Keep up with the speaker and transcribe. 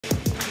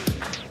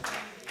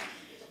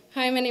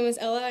Hi, my name is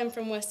Ella. I'm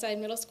from Westside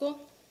Middle School.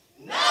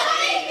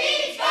 Nothing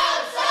beats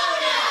Bout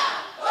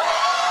soda!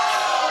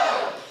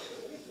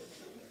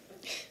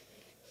 Woo!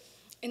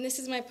 And this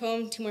is my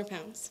poem, 2 More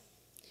Pounds.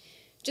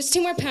 Just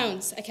 2 more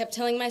pounds, I kept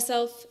telling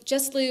myself.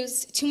 Just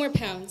lose 2 more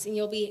pounds and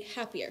you'll be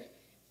happier,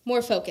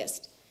 more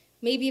focused,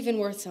 maybe even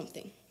worth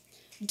something.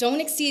 Don't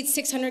exceed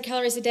 600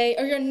 calories a day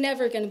or you're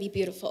never going to be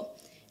beautiful.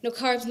 No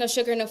carbs, no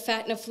sugar, no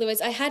fat, no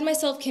fluids. I had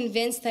myself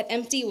convinced that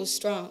empty was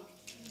strong.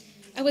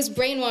 I was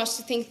brainwashed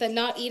to think that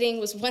not eating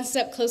was one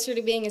step closer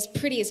to being as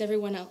pretty as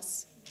everyone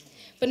else.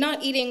 But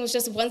not eating was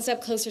just one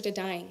step closer to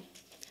dying.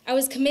 I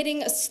was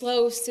committing a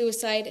slow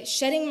suicide,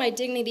 shedding my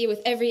dignity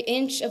with every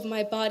inch of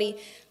my body,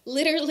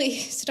 literally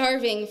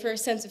starving for a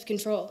sense of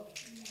control.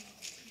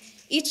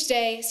 Each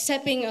day,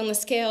 stepping on the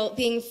scale,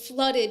 being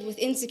flooded with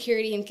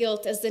insecurity and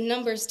guilt as the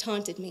numbers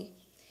taunted me.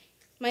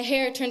 My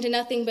hair turned to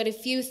nothing but a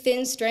few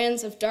thin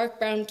strands of dark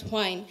brown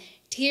twine.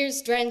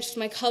 Tears drenched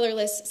my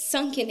colorless,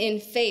 sunken-in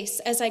face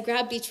as I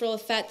grabbed each roll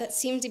of fat that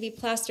seemed to be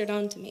plastered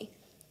onto me.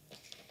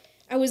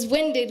 I was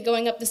winded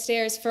going up the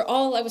stairs, for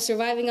all I was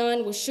surviving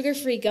on was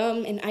sugar-free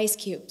gum and ice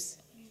cubes.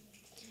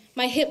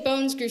 My hip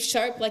bones grew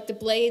sharp like the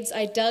blades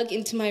I dug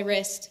into my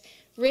wrists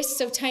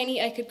so tiny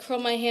I could curl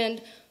my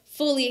hand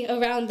fully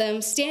around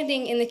them,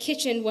 standing in the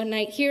kitchen one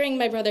night, hearing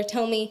my brother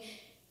tell me,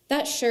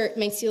 "That shirt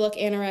makes you look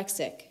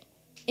anorexic,"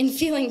 and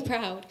feeling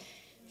proud.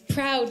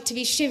 Proud to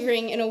be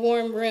shivering in a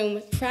warm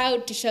room,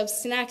 proud to shove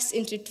snacks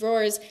into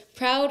drawers,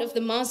 proud of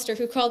the monster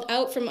who crawled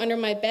out from under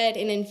my bed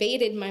and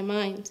invaded my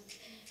mind.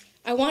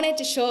 I wanted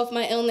to show off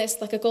my illness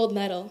like a gold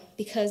medal,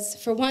 because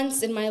for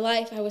once in my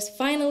life, I was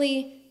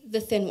finally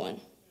the thin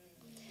one.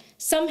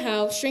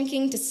 Somehow,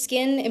 shrinking to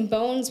skin and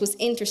bones was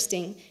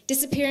interesting.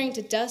 Disappearing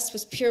to dust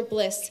was pure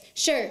bliss.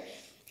 Sure,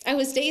 I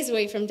was days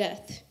away from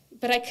death,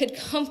 but I could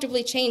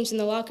comfortably change in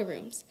the locker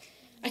rooms.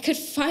 I could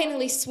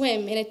finally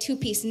swim in a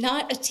 2-piece,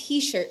 not a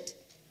t-shirt.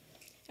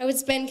 I would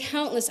spend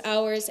countless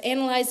hours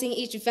analyzing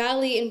each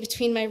valley in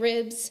between my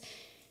ribs,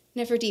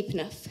 never deep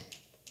enough.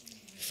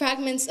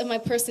 Fragments of my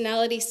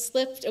personality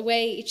slipped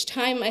away each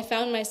time I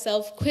found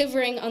myself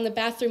quivering on the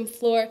bathroom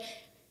floor,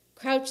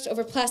 crouched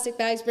over plastic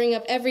bags, bringing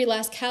up every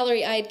last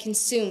calorie I had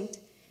consumed.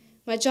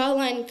 My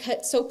jawline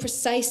cut so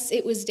precise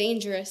it was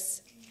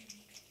dangerous.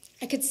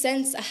 I could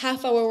sense a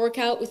half-hour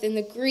workout within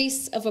the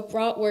grease of a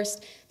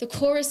bratwurst. The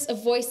chorus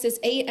of voices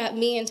ate at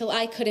me until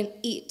I couldn't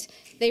eat.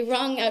 They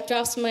wrung out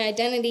drops of my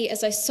identity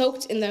as I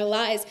soaked in their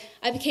lies.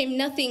 I became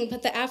nothing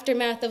but the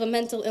aftermath of a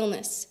mental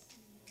illness.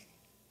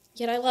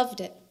 Yet I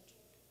loved it.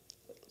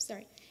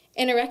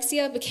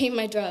 Anorexia became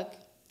my drug.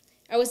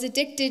 I was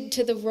addicted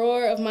to the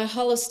roar of my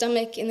hollow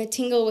stomach and the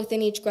tingle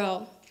within each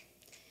growl.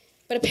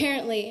 But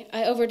apparently,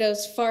 I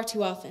overdosed far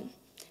too often.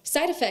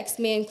 Side effects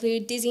may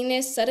include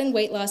dizziness, sudden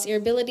weight loss,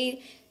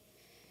 irritability,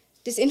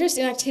 disinterest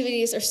in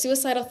activities, or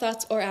suicidal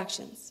thoughts or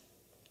actions.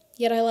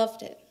 Yet I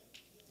loved it.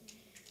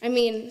 I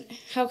mean,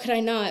 how could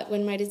I not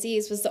when my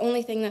disease was the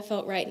only thing that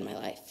felt right in my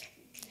life?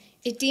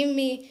 It deemed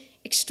me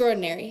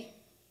extraordinary,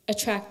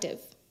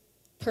 attractive,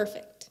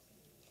 perfect.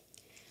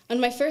 On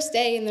my first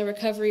day in the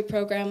recovery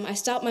program, I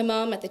stopped my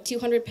mom at the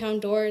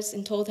 200-pound doors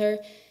and told her,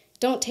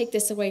 "Don't take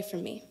this away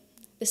from me.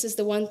 This is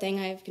the one thing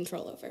I have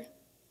control over."